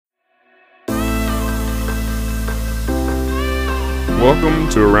welcome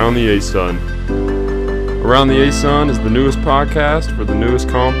to Around the A-Sun. Around the A-Sun is the newest podcast for the newest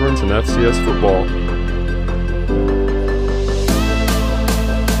conference in FCS football.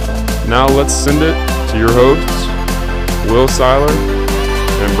 Now let's send it to your hosts, Will Seiler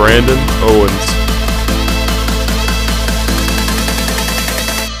and Brandon Owens.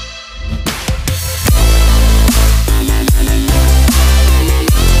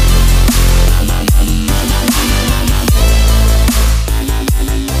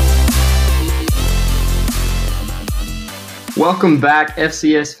 Welcome back,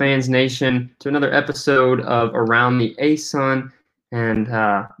 FCS Fans Nation, to another episode of Around the A-Sun. And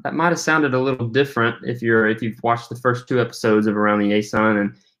that might have sounded a little different if you've watched the first two episodes of Around the A-Sun.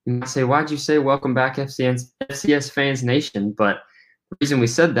 And you might say, why'd you say welcome back, FCS Fans Nation? But the reason we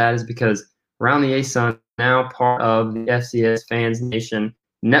said that is because Around the A-Sun is now part of the FCS Fans Nation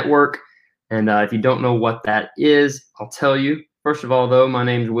network. And if you don't know what that is, I'll tell you. First of all, though, my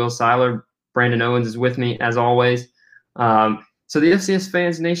name is Will Seiler. Brandon Owens is with me, as always. So the FCS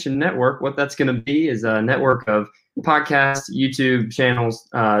Fans Nation Network, what that's going to be is a network of podcasts, YouTube channels,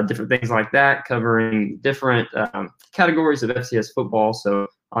 different things like that, covering different categories of FCS football. So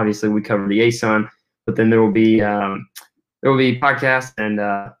obviously we cover the A-Sun, but then there will be podcasts and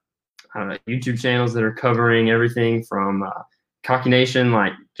YouTube channels that are covering everything from Cocky Nation,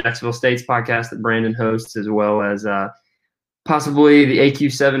 like Jacksonville State's podcast that Brandon hosts, as well as possibly the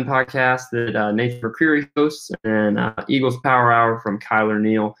AQ7 podcast that Nathan McCreary hosts, and Eagles Power Hour from Kyler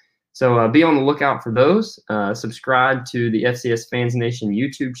Neal. So be on the lookout for those. Subscribe to the FCS Fans Nation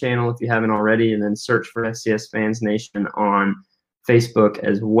YouTube channel if you haven't already, and then search for FCS Fans Nation on Facebook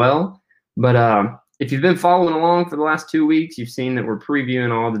as well. But if you've been following along for the last 2 weeks, you've seen that we're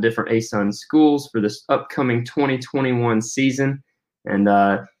previewing all the different A-Sun schools for this upcoming 2021 season. And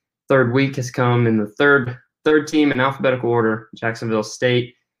third week has come in the third team in alphabetical order, Jacksonville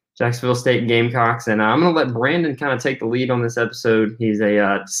State Gamecocks. And I'm going to let Brandon kind of take the lead on this episode. He's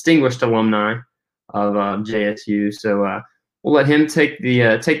a distinguished alumni of JSU. So we'll let him take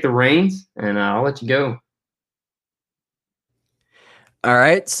the reins, and I'll let you go. All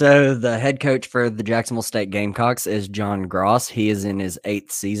right. So the head coach for the Jacksonville State Gamecocks is John Gross. He is in his 8th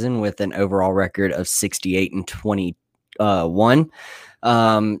season with an overall record of 68-21.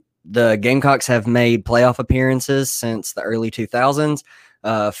 The Gamecocks have made playoff appearances since the early 2000s.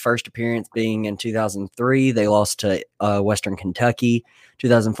 First appearance being in 2003, they lost to Western Kentucky.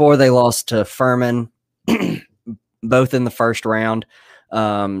 2004, they lost to Furman, both in the first round.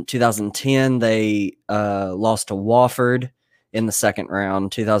 2010, they lost to Wofford in the second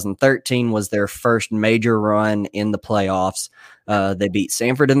round. 2013 was their first major run in the playoffs. They beat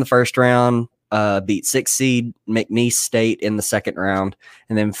Samford in the first round, beat 6 seed McNeese State in the second round,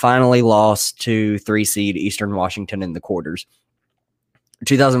 and then finally lost to 3 seed Eastern Washington in the quarters.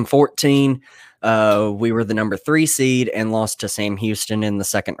 2014, we were the number 3 seed and lost to Sam Houston in the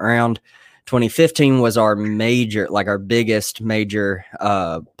second round. 2015 was our biggest major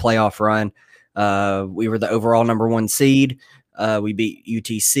playoff run. We were the overall number 1 seed. We beat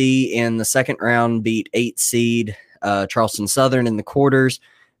UTC in the second round, beat 8 seed Charleston Southern in the quarters,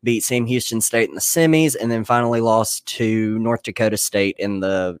 beat Sam Houston State in the semis, and then finally lost to North Dakota State in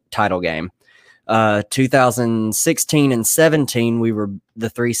the title game. 2016 and 17, we were the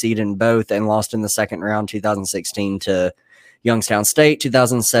 3 seed in both and lost in the second round. 2016 to Youngstown State,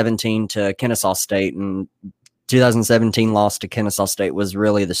 2017 to Kennesaw State, and 2017 loss to Kennesaw State was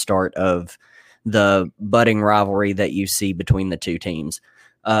really the start of the budding rivalry that you see between the two teams.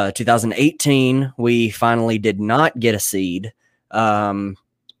 2018, we finally did not get a seed.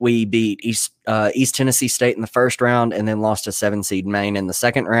 We beat East Tennessee State in the first round and then lost to 7 seed Maine in the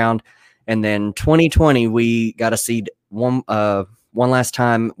second round. And then 2020, we got a seed one last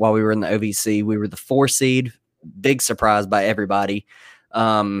time while we were in the OVC. We were the 4 seed. Big surprise by everybody.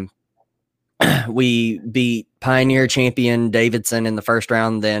 We beat Pioneer champion Davidson in the first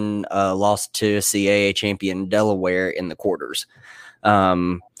round, then lost to CAA champion Delaware in the quarters.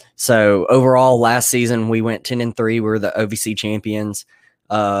 So overall, last season we went 10-3. We were the OVC champions.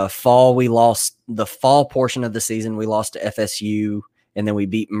 We lost the fall portion of the season. We lost to FSU, and then we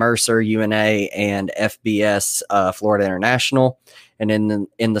beat Mercer, UNA, and FBS, Florida International. And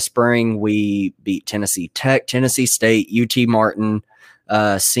in the spring, we beat Tennessee Tech, Tennessee State, UT Martin,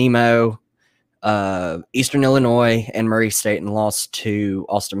 SEMO, Eastern Illinois, and Murray State, and lost to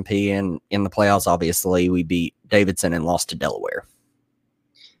Austin Peay. And in the playoffs, obviously, we beat Davidson and lost to Delaware.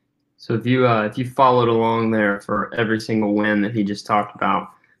 So if you followed along there for every single win that he just talked about,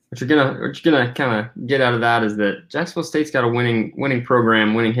 what you're gonna kind of get out of that is that Jacksonville State's got a winning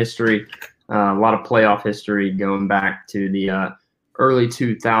program, winning history, a lot of playoff history going back to the early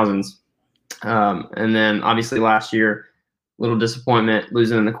 2000s. And then obviously last year, little disappointment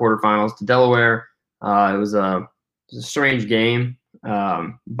losing in the quarterfinals to Delaware. It was a strange game,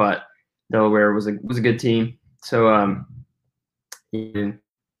 but Delaware was a good team. So yeah,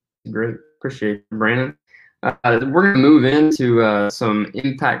 great, appreciate it, Brandon. We're going to move into some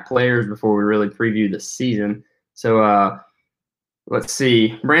impact players before we really preview the season. So let's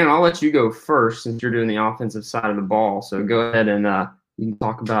see, Brandon, I'll let you go first since you're doing the offensive side of the ball. So go ahead and you can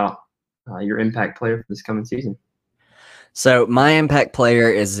talk about your impact player for this coming season. So my impact player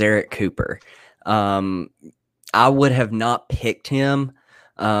is Zerrick Cooper. I would have not picked him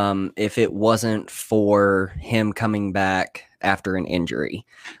if it wasn't for him coming back after an injury.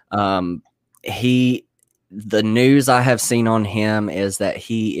 The news I have seen on him is that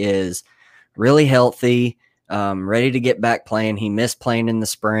he is really healthy, ready to get back playing. He missed playing in the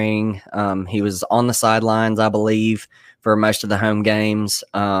spring. He was on the sidelines, I believe, for most of the home games.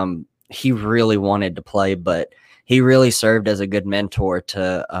 He really wanted to play, but he really served as a good mentor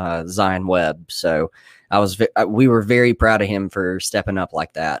to Zion Webb. So we were very proud of him for stepping up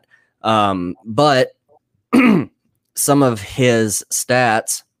like that. But some of his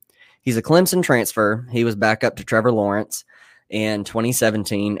stats, he's a Clemson transfer. He was back up to Trevor Lawrence in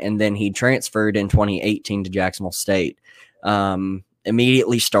 2017, and then he transferred in 2018 to Jacksonville State.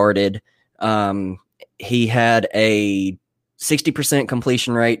 Immediately started. He had a 60%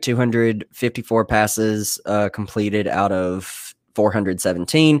 completion rate, 254 passes completed out of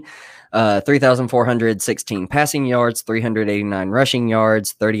 417, 3,416 passing yards, 389 rushing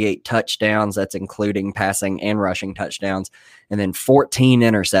yards, 38 touchdowns. That's including passing and rushing touchdowns, and then 14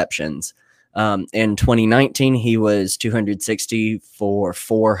 interceptions. In 2019, he was 260 for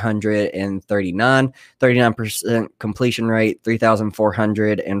 439, 39% completion rate,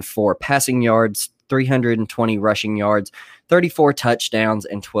 3,404 passing yards, 320 rushing yards, 34 touchdowns,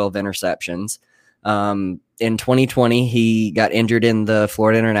 and 12 interceptions. In 2020, he got injured in the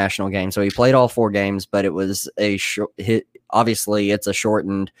Florida International game, so he played all 4 games, but it was obviously it's a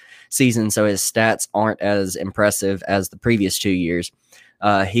shortened season, so his stats aren't as impressive as the previous 2 years.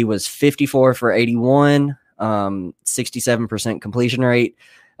 He was 54 for 81, 67% completion rate,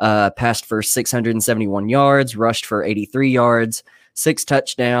 passed for 671 yards, rushed for 83 yards, 6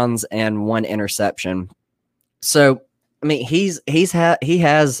 touchdowns, and 1 interception. So, I mean, he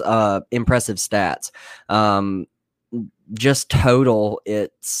has impressive stats. Just total,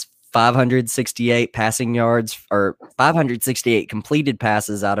 it's 568 passing yards, or 568 completed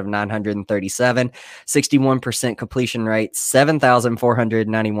passes out of 937, 61% completion rate,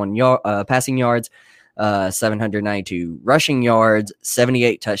 7,491 passing yards, 792 rushing yards,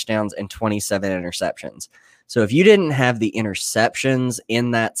 78 touchdowns, and 27 interceptions. So if you didn't have the interceptions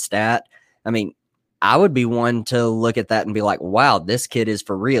in that stat, I mean, I would be one to look at that and be like, wow, this kid is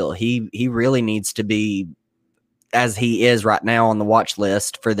for real. He really needs to be, as he is right now on the watch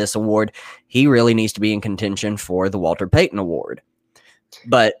list for this award, he really needs to be in contention for the Walter Payton Award.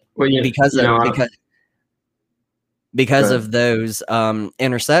 But because of those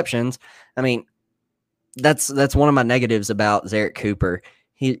interceptions, I mean, that's one of my negatives about Zerrick Cooper.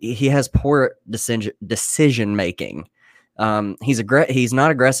 He has poor decision making. He's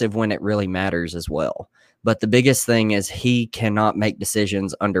not aggressive when it really matters as well. But the biggest thing is he cannot make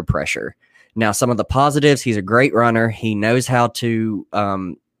decisions under pressure. Now, some of the positives, he's a great runner. He knows how to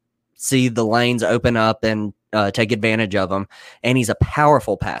see the lanes open up and take advantage of them. And he's a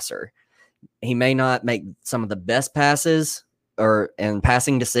powerful passer. He may not make some of the best passes and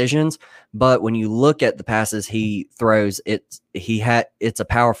passing decisions, but when you look at the passes he throws, it's a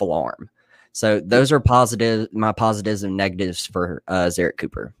powerful arm. So those are my positives and negatives for Zerrick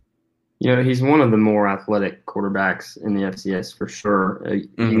Cooper. You know, he's one of the more athletic quarterbacks in the FCS for sure. You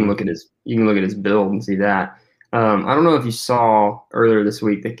can look at his build and see that. I don't know if you saw earlier this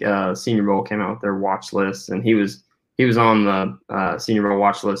week the Senior Bowl came out with their watch list, and he was on the Senior Bowl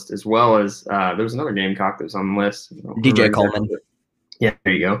watch list, as well as there was another Gamecock that was on the list. DJ Coleman. Yeah,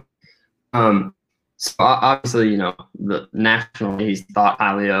 there you go. So obviously, you know, the nationally he's thought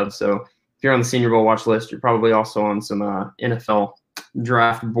highly of. So if you're on the Senior Bowl watch list, you're probably also on some NFL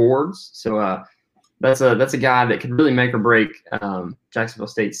draft boards. So that's a guy that could really make or break Jacksonville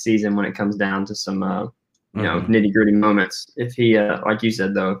State's season when it comes down to some nitty gritty moments. If he like you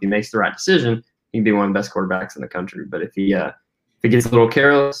said though, if he makes the right decision, he can be one of the best quarterbacks in the country. But if he gets a little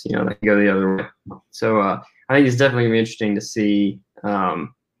careless, you know, that can go the other way. So I think it's definitely gonna be interesting to see how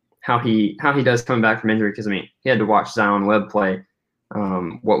he does coming back from injury, because I mean he had to watch Zion Webb play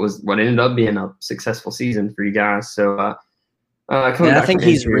what ended up being a successful season for you guys. So And I think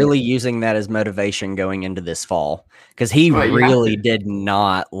he's really using that as motivation going into this fall because he really did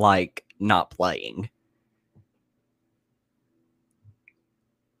not like not playing.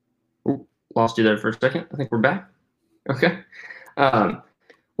 Ooh, lost you there for a second. I think we're back. Okay. Well,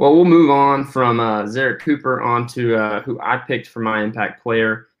 we'll move on from Zerrick Cooper on to who I picked for my impact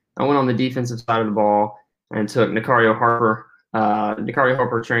player. I went on the defensive side of the ball and took Nicario Harper. Nicario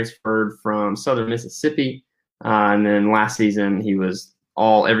Harper transferred from Southern Mississippi. And then last season, he was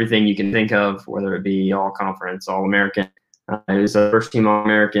everything you can think of, whether it be all conference, all American. He was a first team All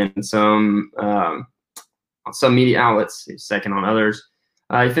American in some media outlets, he was second on others.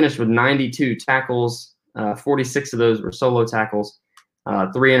 He finished with 92 tackles, 46 of those were solo tackles, 3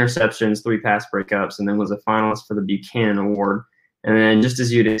 interceptions, 3 pass breakups, and then was a finalist for the Buchanan Award. And then just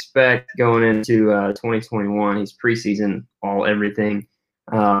as you'd expect going into 2021, he's preseason all everything.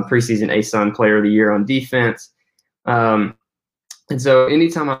 Preseason ASUN Player of the Year on defense. And so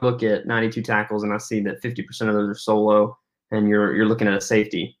anytime I look at 92 tackles and I see that 50% of those are solo and you're looking at a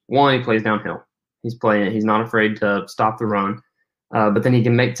safety, one, he plays downhill. He's not afraid to stop the run, but then he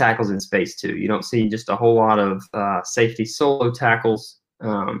can make tackles in space too. You don't see just a whole lot of safety solo tackles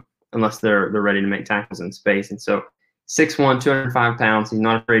unless they're ready to make tackles in space. And so 6'1", 205 pounds, he's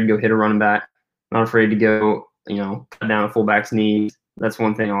not afraid to go hit a running back, not afraid to go, cut down a fullback's knees. That's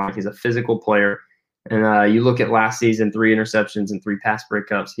one thing I like. He's a physical player. And you look at last season, 3 interceptions and 3 pass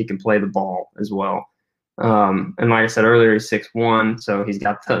breakups. He can play the ball as well. And like I said earlier, he's 6'1", so he's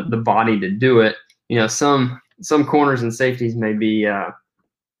got the body to do it. Some corners and safeties may be,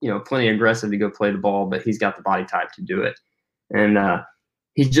 plenty aggressive to go play the ball, but he's got the body type to do it. And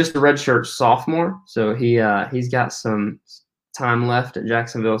he's just a redshirt sophomore, so he's got some time left at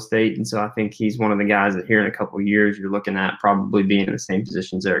Jacksonville State, and so I think he's one of the guys that here in a couple of years you're looking at probably being in the same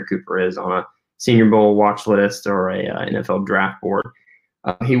position Zerrick Cooper is on a Senior Bowl watch list or a NFL draft board.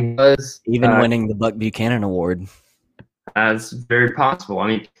 He was even winning the Buck Buchanan Award. That's very possible. I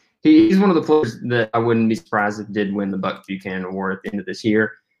mean, he's one of the players that I wouldn't be surprised if did win the Buck Buchanan Award at the end of this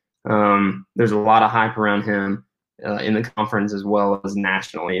year. There's a lot of hype around him in the conference as well as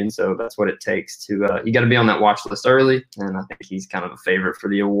nationally, and so that's what it takes to you got to be on that watch list early, and I think he's kind of a favorite for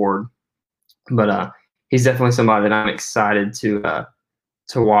the award. But he's definitely somebody that I'm excited to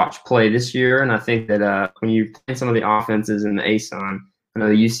watch play this year, and I think that when you play some of the offenses in the ASUN, I know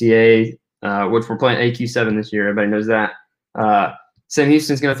the UCA, which we're playing AQ7 this year, everybody knows that. Sam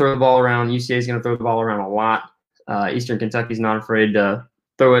Houston's going to throw the ball around. UCA is going to throw the ball around a lot. Eastern Kentucky's not afraid to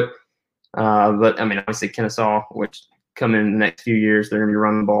throw it. But, I mean, obviously Kennesaw, which come in the next few years, they're going to be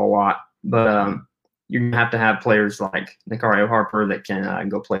running the ball a lot. But you're going to have players like Nicario Harper that can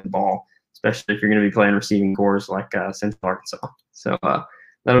go play the ball, especially if you're going to be playing receiving cores like Central Arkansas. So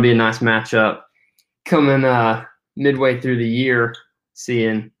that'll be a nice matchup coming midway through the year,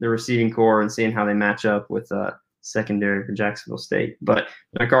 seeing the receiving core and seeing how they match up with secondary for Jacksonville State. But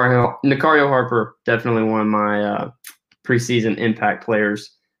Nicario Harper, definitely one of my preseason impact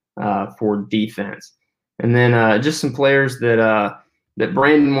players for defense. And then just some players that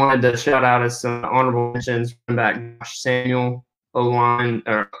Brandon wanted to shout out as some honorable mentions: running back Josh Samuel, O-line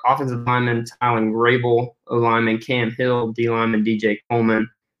or offensive lineman Tylen Grable, O-lineman Cam Hill, D-lineman DJ Coleman.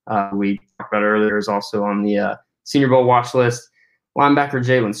 We talked about earlier is also on the Senior Bowl watch list. Linebacker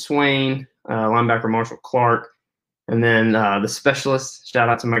Jalen Swain, linebacker Marshall Clark, and then the specialists. Shout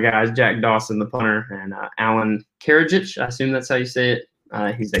out to my guys Jack Dawson, the punter, and Alan Karajic. I assume that's how you say it.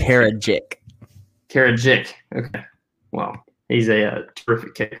 He's a Karajic. Karajic. Okay. Well, he's a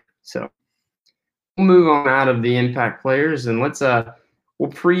terrific kicker. So we'll move on out of the impact players and we'll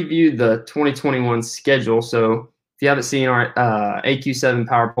preview the 2021 schedule. So if you haven't seen our AQ7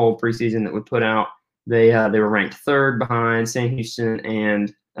 Power Poll preseason that we put out, they were ranked 3rd behind Sam Houston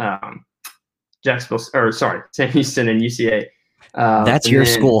and Sam Houston and UCA. That's your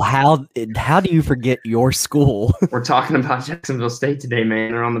school. How do you forget your school? We're talking about Jacksonville State today,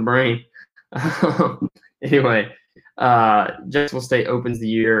 man. They're on the brain. Anyway, Jacksonville State opens the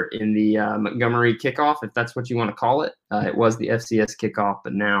year in the Montgomery kickoff, if that's what you want to call it. It was the FCS kickoff,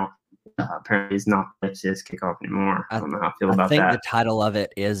 but now apparently it's not the FCS kickoff anymore. I don't know how I feel about that. I think the title of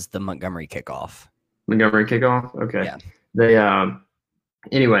it is the Montgomery kickoff. Montgomery kickoff? Okay. Yeah. They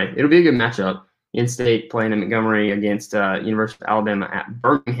anyway, it'll be a good matchup. In-state playing in Montgomery against University of Alabama at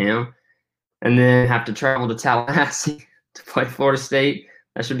Birmingham, and then have to travel to Tallahassee to play Florida State.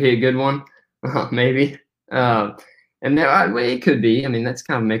 That should be a good one, maybe. And then, it could be. I mean, that's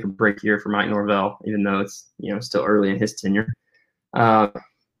kind of make or break year for Mike Norvell, even though it's still early in his tenure. And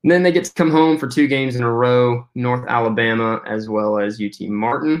then they get to come home for 2 games in a row: North Alabama as well as UT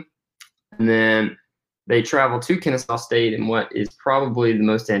Martin, and then they travel to Kennesaw State in what is probably the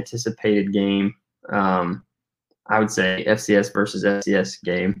most anticipated game. I would say FCS versus FCS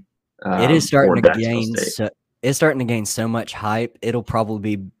game. It is starting for to Jacksonville gain. State. It's starting to gain so much hype. It'll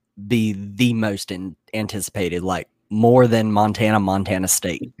probably be the most anticipated, like more than Montana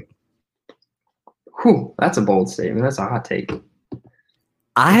State. Whew, that's a bold statement. That's a hot take.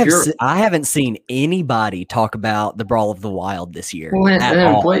 I haven't seen anybody talk about the Brawl of the Wild this year. Well,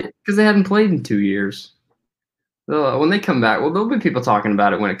 they haven't played in 2 years. When they come back, there'll be people talking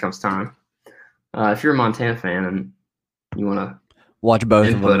about it when it comes time. If you're a Montana fan and you want to watch both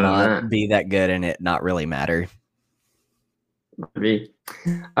of them not be that good and it not really matter. Maybe.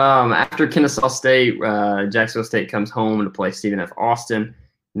 After Kennesaw State, Jacksonville State comes home to play Stephen F. Austin,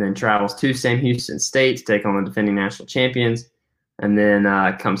 and then travels to Sam Houston State to take on the defending national champions, and then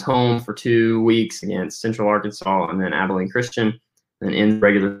comes home for 2 weeks against Central Arkansas and then Abilene Christian, and ends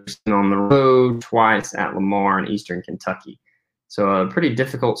regular season on the road twice at Lamar and Eastern Kentucky. So a pretty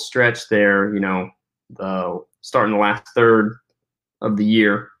difficult stretch there, starting the last third of the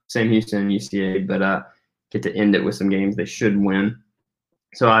year, Sam Houston and UCA, but get to end it with some games they should win.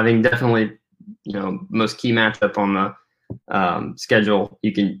 So I think definitely, most key matchup on the schedule,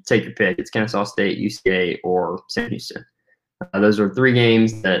 you can take your pick. It's Kennesaw State, UCA, or Sam Houston. Those are 3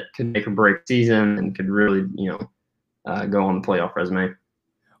 games that could make or break season and could really, go on the playoff resume.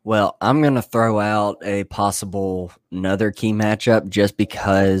 Well, I'm going to throw out a possible another key matchup just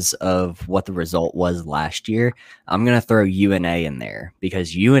because of what the result was last year. I'm going to throw UNA in there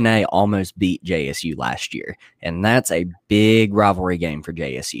because UNA almost beat JSU last year, and that's a big rivalry game for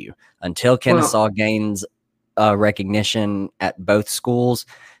JSU. Until Kennesaw gains recognition at both schools,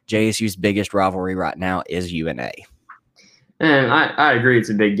 JSU's biggest rivalry right now is UNA. And I agree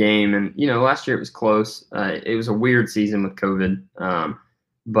it's a big game. And, last year it was close. It was a weird season with COVID.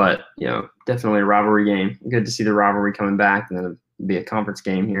 But, definitely a rivalry game. Good to see the rivalry coming back, and then it'll be a conference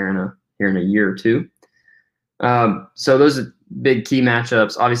game here in a year or two. So those are big key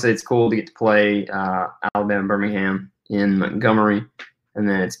matchups. Obviously, it's cool to get to play Alabama, Birmingham in Montgomery, and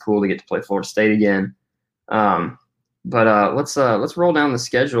then it's cool to get to play Florida State again. But let's roll down the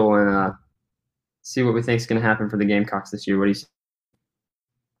schedule and see what we think is going to happen for the Gamecocks this year. What do you say?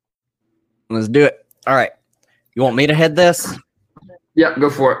 Let's do it. All right. You want me to head this? Yeah, go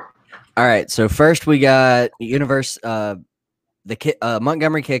for it. All right. So first we got Montgomery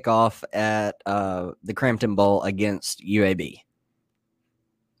kickoff at the Crampton Bowl against UAB.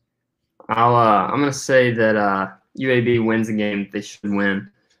 I'm going to say that UAB wins a game they should win.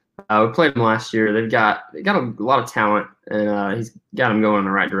 We played them last year. They got a lot of talent, and he's got them going in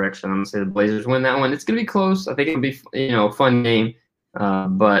the right direction. I'm going to say the Blazers win that one. It's going to be close. I think it'll be a fun game,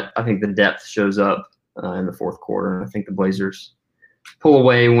 but I think the depth shows up in the fourth quarter, and I think the Blazers pull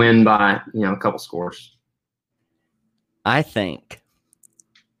away, win by a couple scores. I think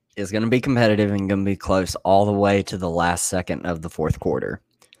it's going to be competitive and going to be close all the way to the last second of the fourth quarter,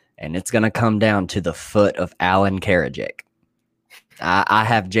 and it's going to come down to the foot of Alan Karajic. I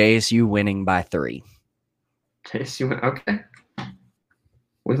have JSU winning by 3. JSU, okay.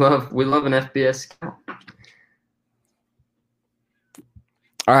 We love an FBS scout.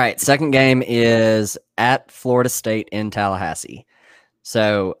 All right, second game is at Florida State in Tallahassee.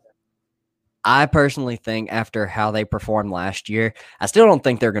 So I personally think after how they performed last year, I still don't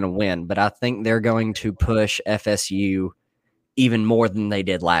think they're going to win, but I think they're going to push FSU even more than they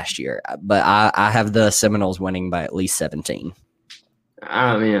did last year. But I have the Seminoles winning by at least 17.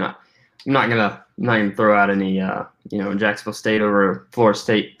 I mean, I'm not gonna throw out any Jacksonville State over Florida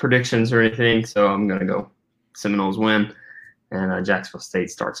State predictions or anything. So I'm gonna go Seminoles win, and Jacksonville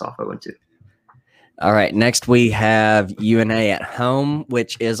State starts off 0-2. All right, next we have UNA at home,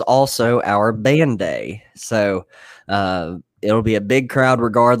 which is also our band day. So it'll be a big crowd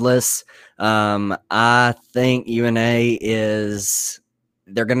regardless. I think UNA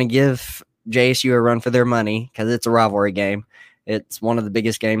they're going to give JSU a run for their money because it's a rivalry game. It's one of the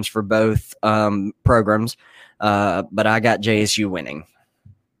biggest games for both programs, but I got JSU winning.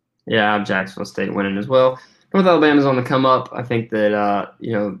 Yeah, I have Jacksonville State winning as well. North Alabama's on the come up. I think that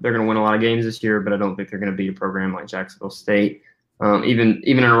they're going to win a lot of games this year, but I don't think they're going to beat a program like Jacksonville State, even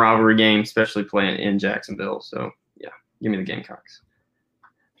in a rivalry game, especially playing in Jacksonville. So yeah, give me the Gamecocks.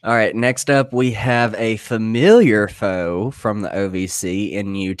 All right, next up we have a familiar foe from the OVC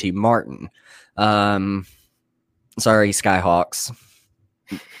in UT Martin. Sorry, Skyhawks.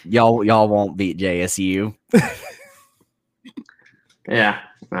 Y'all won't beat JSU. Yeah,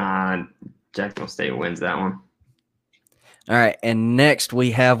 Jacksonville State wins that one. All right, and next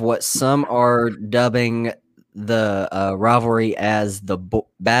we have what some are dubbing the rivalry as the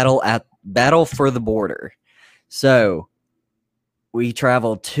battle at battle for the border. So we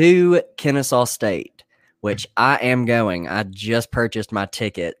travel to Kennesaw State, which I am going. I just purchased my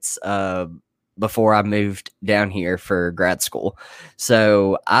tickets before I moved down here for grad school.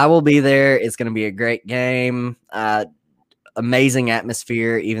 So I will be there. It's going to be a great game. Amazing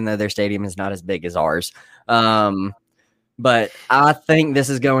atmosphere, even though their stadium is not as big as ours. But I think this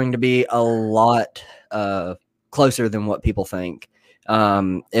is going to be a lot closer than what people think.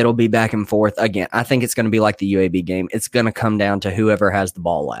 It'll be back and forth. Again, I think it's going to be like the UAB game. It's going to come down to whoever has the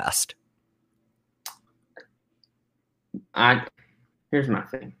ball last. Here's my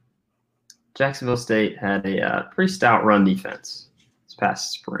thing. Jacksonville State had a pretty stout run defense this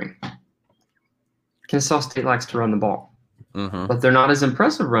past spring. Kennesaw State likes to run the ball, but they're not as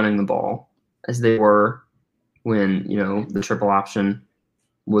impressive running the ball as they were when, the triple option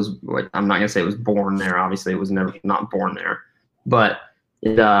was, I'm not going to say it was born there. Obviously, it was never not born there. But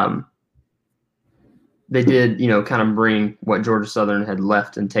they did, kind of bring what Georgia Southern had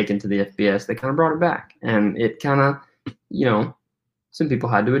left and taken to the FBS. They kind of brought it back. And it kind of, some people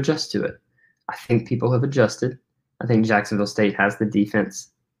had to adjust to it. I think people have adjusted. I think Jacksonville State has the defense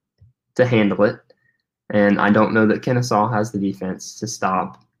to handle it. And I don't know that Kennesaw has the defense to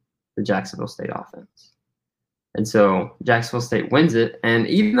stop the Jacksonville State offense. And so Jacksonville State wins it. And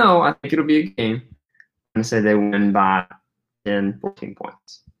even though I think it'll be a game, I'm going to say they win by 10, 14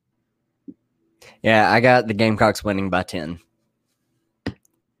 points. Yeah, I got the Gamecocks winning by 10.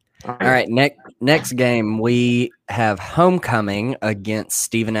 All right, next game, we have homecoming against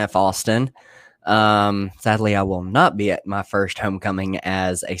Stephen F. Austin. Sadly, I will not be at my first homecoming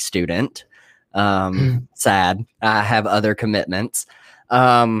as a student. Sad. I have other commitments.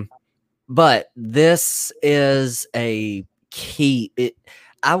 But this is a key.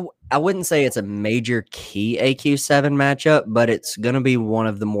 I wouldn't say it's a major key AQ7 matchup, but it's going to be one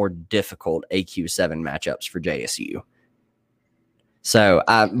of the more difficult AQ7 matchups for JSU. So,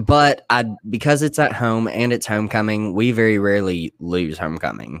 because it's at home and it's homecoming, we very rarely lose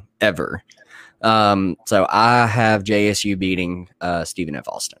homecoming ever. So I have JSU beating Stephen F.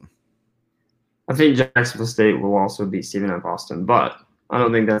 Austin. I think Jacksonville State will also beat Stephen F. Austin, but I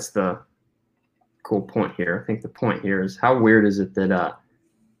don't think that's the cool point here. I think the point here is how weird is it that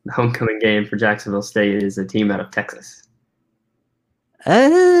the homecoming game for Jacksonville State is a team out of Texas?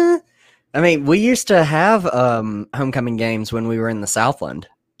 I mean, we used to have homecoming games when we were in the Southland,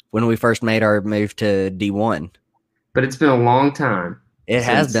 when we first made our move to D1. But it's been a long time. It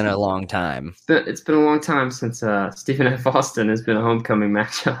has been a long time. It's been a long time since Stephen F. Austin has been a homecoming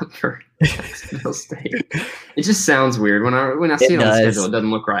matchup for Jacksonville State. It just sounds weird. When I see it on the schedule, it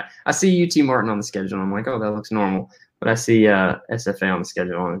doesn't look right. I see UT Martin on the schedule, and I'm like, oh, that looks normal. But I see SFA on the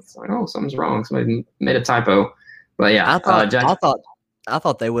schedule, and it's like, oh, something's wrong. Somebody made a typo. But yeah, I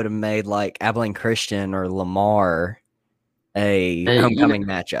thought they would have made like Abilene Christian or Lamar a homecoming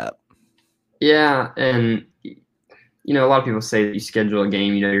matchup. Yeah, and a lot of people say that you schedule a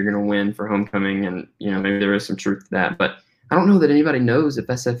game, you're going to win for homecoming, and maybe there is some truth to that. But I don't know that anybody knows if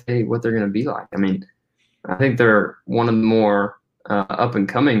SFA what they're going to be like. I mean, I think they're one of the more up and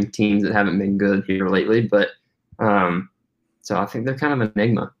coming teams that haven't been good here lately. But so I think they're kind of an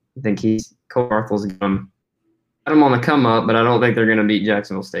enigma. I think Cole Barthel's got them on the come up, but I don't think they're going to beat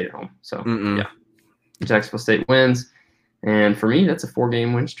Jacksonville State at home. So yeah, Jacksonville State wins, and for me, that's a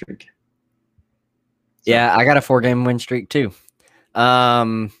 4-game win streak. So. Yeah, I got a 4-game win streak too.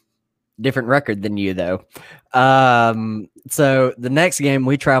 Different record than you though. So the next game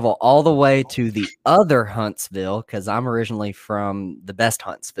we travel all the way to the other Huntsville, because I'm originally from the best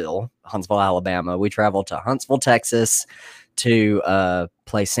Huntsville, Alabama. We travel to Huntsville, Texas to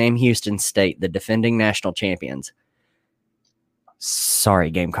play Sam Houston State, the defending national champions. Sorry,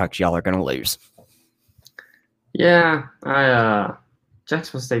 Gamecocks, y'all are gonna lose. Yeah,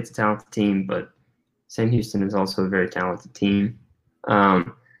 Jacksonville State's a talented team, but Sam Houston is also a very talented team. I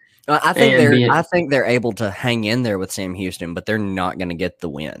think they're able to hang in there with Sam Houston, but they're not going to get the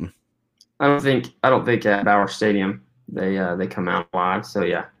win. I don't think at Bauer Stadium they come out alive. So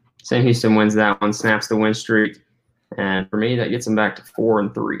yeah, Sam Houston wins that one, snaps the win streak, and for me that gets them back to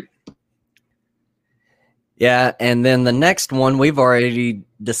 4-3. Yeah, and then the next one, we've already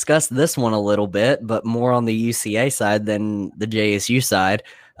discussed this one a little bit, but more on the UCA side than the JSU side.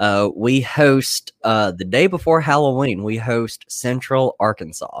 We host the day before Halloween. We host Central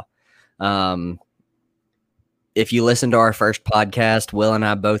Arkansas. If you listen to our first podcast, Will and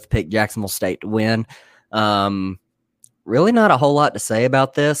I both picked Jacksonville State to win. Really not a whole lot to say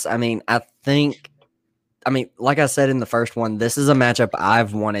about this. I mean, like I said in the first one, this is a matchup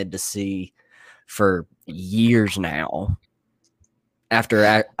I've wanted to see for years now.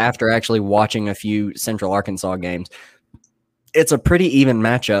 after actually watching a few Central Arkansas games. It's a pretty even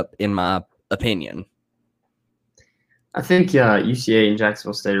matchup, in my opinion. I think UCA and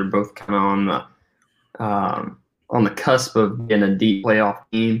Jacksonville State are both kind of on the cusp of being a deep playoff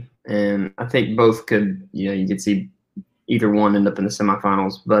team, and I think both could, you could see either one end up in the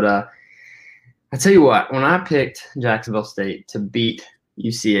semifinals. But I tell you what, when I picked Jacksonville State to beat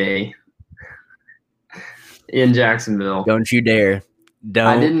UCA in Jacksonville, don't you dare!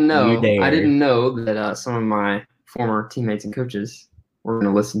 I didn't know that some of my former teammates and coaches were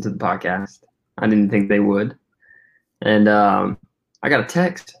going to listen to the podcast. I didn't think they would. And I got a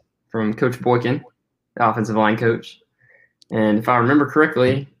text from Coach Boykin, the offensive line coach. And if I remember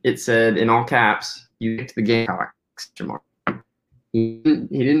correctly, it said in all caps, "You picked the Gamecocks." He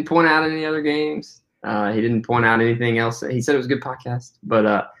didn't point out any other games. He didn't point out anything else. He said it was a good podcast.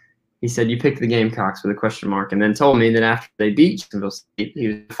 But he said, "You picked the Gamecocks," with a question mark. And then told me that after they beat Jacksonville State, he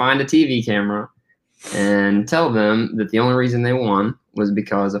would find a TV camera and tell them that the only reason they won was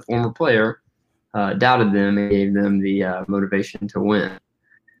because a former player doubted them and gave them the motivation to win.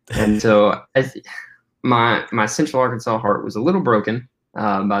 And so my Central Arkansas heart was a little broken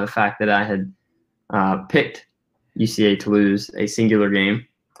by the fact that I had picked UCA to lose a singular game.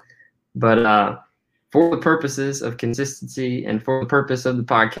 But for the purposes of consistency and for the purpose of the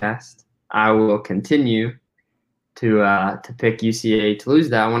podcast, I will continue to pick UCA to lose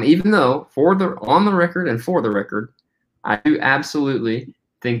that one, even though on the record, I do absolutely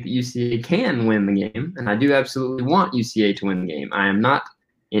think that UCA can win the game, and I do absolutely want UCA to win the game. I am not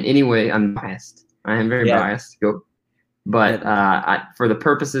in any way unbiased. I am very biased. But for the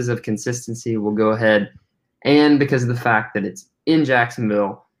purposes of consistency, we'll go ahead, and because of the fact that it's in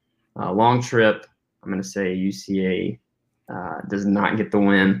Jacksonville, long trip, I'm going to say UCA does not get the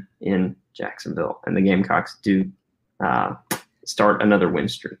win in Jacksonville, and the Gamecocks do start another win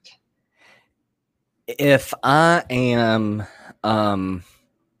streak. If I'm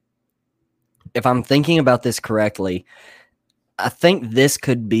thinking about this correctly, I think this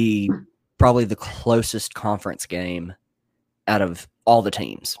could be probably the closest conference game out of all the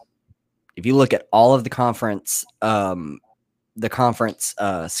teams. If you look at all of the conference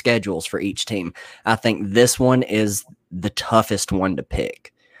schedules for each team, I think this one is the toughest one to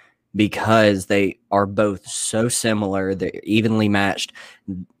pick because they are both so similar. They're evenly matched.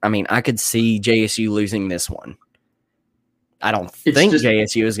 I mean, I could see JSU losing this one. I don't think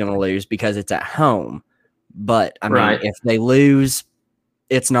JSU is going to lose because it's at home. But, I mean, if they lose,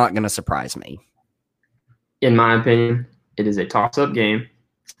 it's not going to surprise me. In my opinion, it is a toss-up game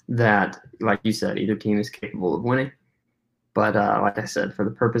that, like you said, either team is capable of winning. But like I said, for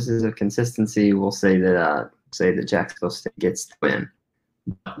the purposes of consistency, we'll say that Jacksonville State gets the win.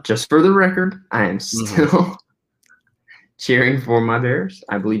 Just for the record, I am still cheering for my Bears.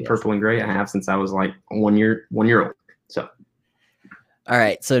 I believe purple and gray. I have since I was like 1 year old. So, all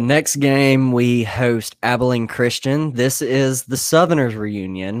right. So next game we host Abilene Christian. This is the Southerners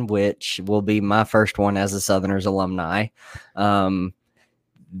reunion, which will be my first one as a Southerners alumni.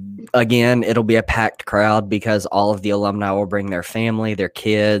 Again, it'll be a packed crowd because all of the alumni will bring their family, their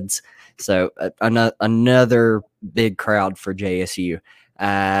kids. So another big crowd for JSU.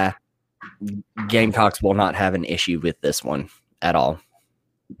 Gamecocks will not have an issue with this one at all.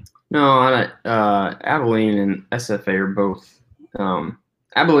 No, Abilene and SFA are both.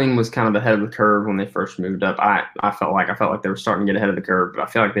 Abilene was kind of ahead of the curve when they first moved up. I felt like they were starting to get ahead of the curve, but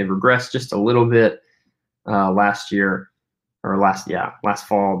I feel like they've regressed just a little bit last year. Or last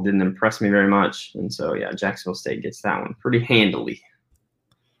fall didn't impress me very much. And so, Jacksonville State gets that one pretty handily.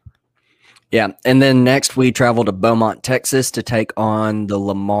 Yeah, and then next we travel to Beaumont, Texas to take on the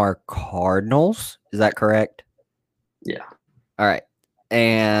Lamar Cardinals. Is that correct? Yeah. All right.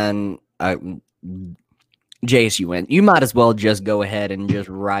 And JSU win. You might as well just go ahead and just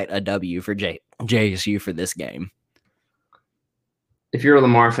write a W for JSU for this game. If you're a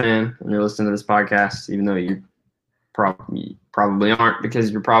Lamar fan and you're listening to this podcast, even though you probably aren't because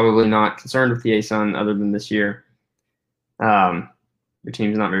you're probably not concerned with the ASUN other than this year, your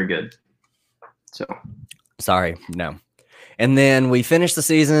team's not very good. So, sorry, no. And then we finish the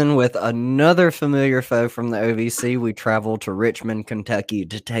season with another familiar foe from the OVC. We travel to Richmond, Kentucky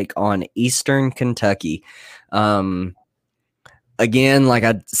to take on Eastern Kentucky. Again, like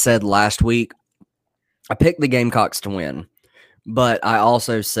I said last week, I picked the Gamecocks to win, but I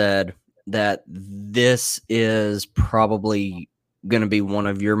also said that this is probably going to be one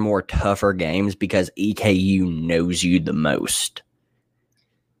of your more tougher games because EKU knows you the most.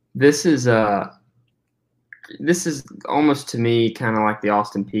 This is almost to me kind of like the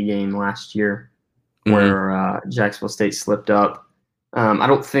Austin Peay game last year, where Jacksonville State slipped up I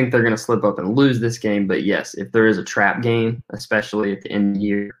don't think they're going to slip up and lose this game, but yes, if there is a trap game, especially at the end of the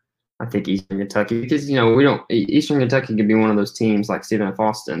year, I think Eastern Kentucky, because Eastern Kentucky could be one of those teams like Stephen F.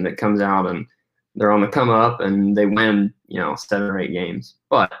 Austin that comes out and they're on the come up and they win 7 or 8 games.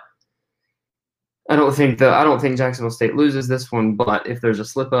 But I don't think Jacksonville State loses this one. But if there's a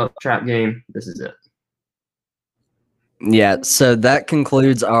slip up trap game, this is it. Yeah. So that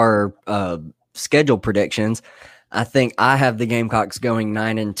concludes our schedule predictions. I think I have the Gamecocks going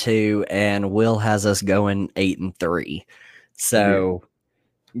 9-2, and Will has us going 8-3. So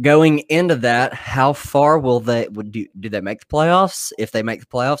going into that, how far will they do they make the playoffs? If they make the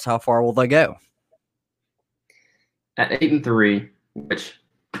playoffs, how far will they go? At 8-3, which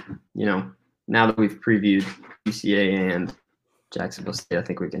now that we've previewed UCA and Jacksonville State, I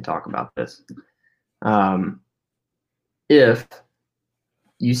think we can talk about this. If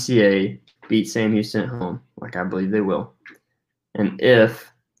UCA beats Sam Houston at home, like I believe they will, and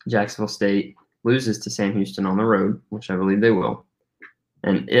if Jacksonville State loses to Sam Houston on the road, which I believe they will,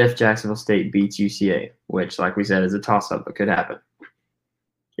 and if Jacksonville State beats UCA, which, like we said, is a toss-up but could happen.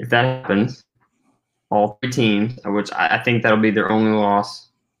 If that happens, all 3 teams, which I think that'll be their only loss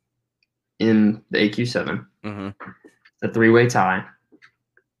in the AQ7, a 3-way tie.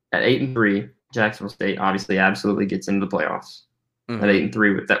 At 8-3, Jacksonville State obviously absolutely gets into the playoffs. At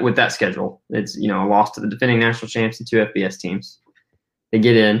 8-3 with that schedule, it's a loss to the defending national champs and 2 FBS teams. They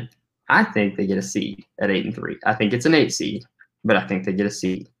get in. I think they get a seed at 8-3. I think it's an 8 seed, but I think they get a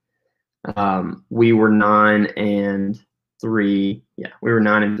seed. We were 9-3. Yeah, we were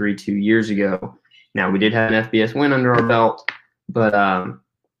 9-3 2 years ago. Now we did have an FBS win under our belt, but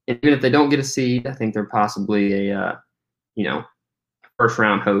even if they don't get a seed, I think they're possibly a first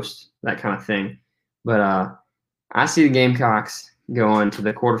round host, that kind of thing. But I see the Gamecocks going to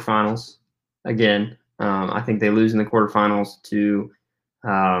the quarterfinals again. I think they lose in the quarterfinals to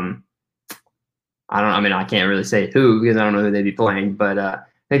I can't really say who because I don't know who they'd be playing, but I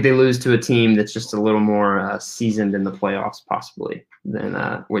think they lose to a team that's just a little more seasoned in the playoffs possibly than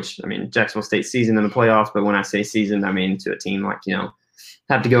Jacksonville State seasoned in the playoffs, but when I say seasoned, I mean to a team like,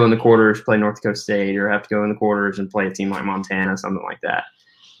 have to go in the quarters, play North Dakota State, or have to go in the quarters and play a team like Montana, something like that.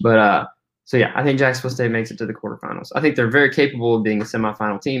 But so yeah, I think Jacksonville State makes it to the quarterfinals. I think they're very capable of being a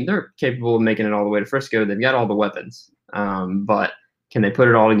semifinal team. They're capable of making it all the way to Frisco. They've got all the weapons, but can they put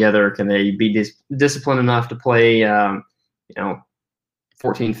it all together? Can they be disciplined enough to play,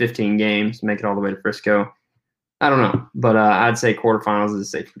 14, 15 games, make it all the way to Frisco? I don't know, but I'd say quarterfinals is a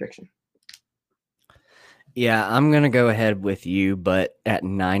safe prediction. Yeah, I'm going to go ahead with you, but at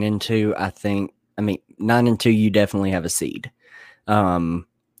 9-2, 9-2, you definitely have a seed.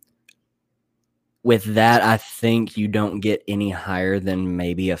 With that, I think you don't get any higher than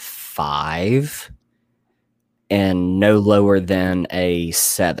maybe a 5 and no lower than a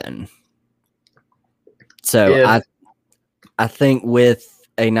 7. So yeah. I think with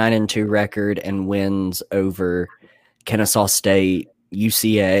a 9-2 record and wins over Kennesaw State,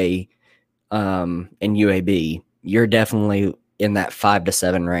 UCA, and UAB, you're definitely in that 5 to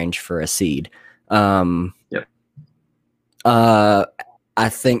 7 range for a seed. Yep. I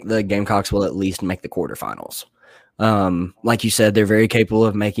think the Gamecocks will at least make the quarterfinals. Like you said, they're very capable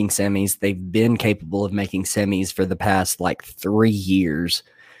of making semis. They've been capable of making semis for the past 3 years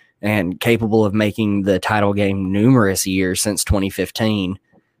and capable of making the title game numerous years since 2015.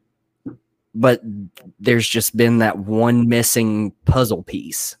 But there's just been that one missing puzzle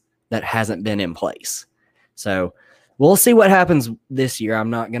piece that hasn't been in place. So we'll see what happens this year. I'm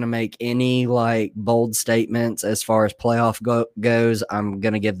not going to make any bold statements as far as playoff goes. I'm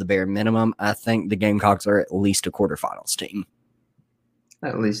going to give the bare minimum. I think the Gamecocks are at least a quarterfinals team.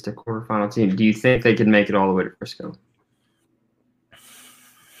 At least a quarterfinal team. Do you think they could make it all the way to Frisco?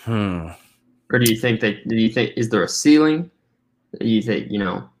 Or do you think is there a ceiling? Do you think,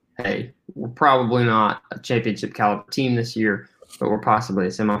 hey, we're probably not a championship caliber team this year, but we're possibly a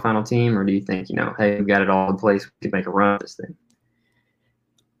semifinal team? Or do you think, hey, we've got it all in place, we could make a run at this thing?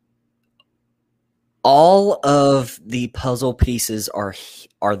 All of the puzzle pieces are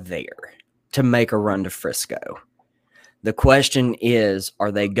there to make a run to Frisco. The question is,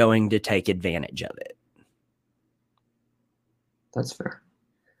 are they going to take advantage of it? That's fair.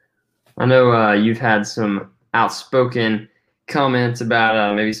 I know you've had some outspoken comments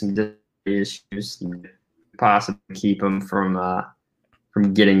about maybe some issues that possibly keep them from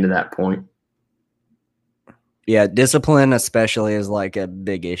getting to that point. Yeah, discipline especially is a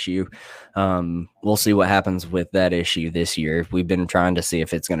big issue. We'll see what happens with that issue this year. We've been trying to see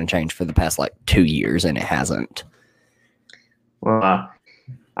if it's going to change for the past 2 years, and it hasn't. Well,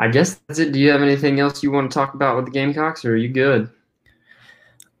 I guess that's it. Do you have anything else you want to talk about with the Gamecocks, or are you good?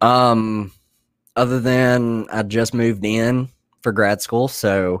 Other than I just moved in for grad school,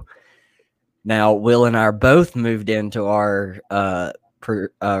 so now Will and I are both moved into our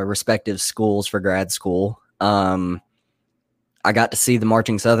respective schools for grad school. I got to see the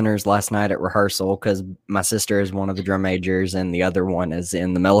Marching Southerners last night at rehearsal because my sister is one of the drum majors and the other one is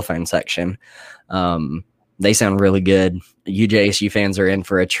in the mellophone section. They sound really good. You JSU fans are in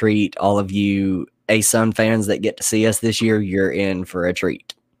for a treat. All of you ASUN fans that get to see us this year, you're in for a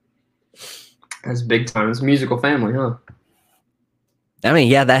treat. That's big time. It's a musical family, huh? I mean,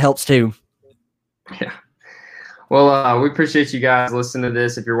 yeah, that helps too. Yeah. Well, we appreciate you guys listening to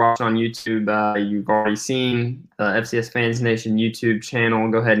this. If you're watching on YouTube, you've already seen the FCS Fans Nation YouTube channel.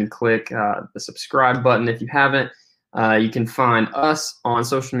 Go ahead and click the subscribe button if you haven't. You can find us on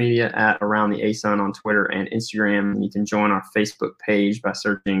social media at Around the ASUN on Twitter and Instagram. And you can join our Facebook page by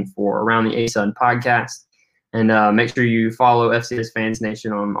searching for Around the ASUN podcast. And make sure you follow FCS Fans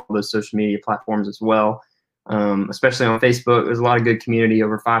Nation on all those social media platforms as well, especially on Facebook. There's a lot of good community,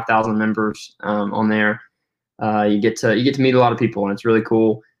 over 5,000 members on there. You get to meet a lot of people, and it's really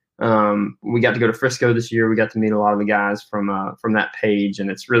cool. We got to go to Frisco this year. We got to meet a lot of the guys from that page, and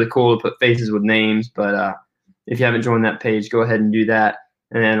it's really cool to put faces with names. But if you haven't joined that page, go ahead and do that.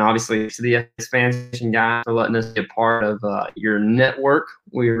 And then obviously to the expansion guys for letting us be a part of your network.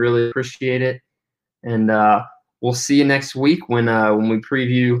 We really appreciate it. And we'll see you next week when we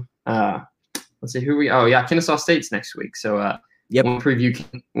preview. Let's see Kennesaw State's next week. So. Yep. When we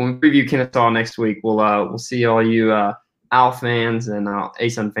preview Kennesaw next week, we'll see all you Owl fans and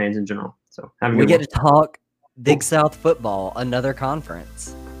ASUN fans in general. So have a good We get to talk Big South football, another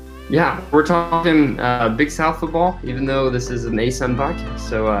conference. Yeah, we're talking Big South football, even though this is an ASUN podcast.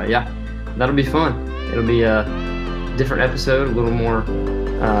 So yeah, that'll be fun. It'll be a different episode, a little more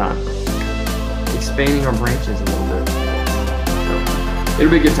expanding our branches a little bit. So it'll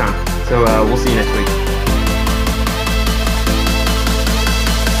be a good time. So we'll see you next week.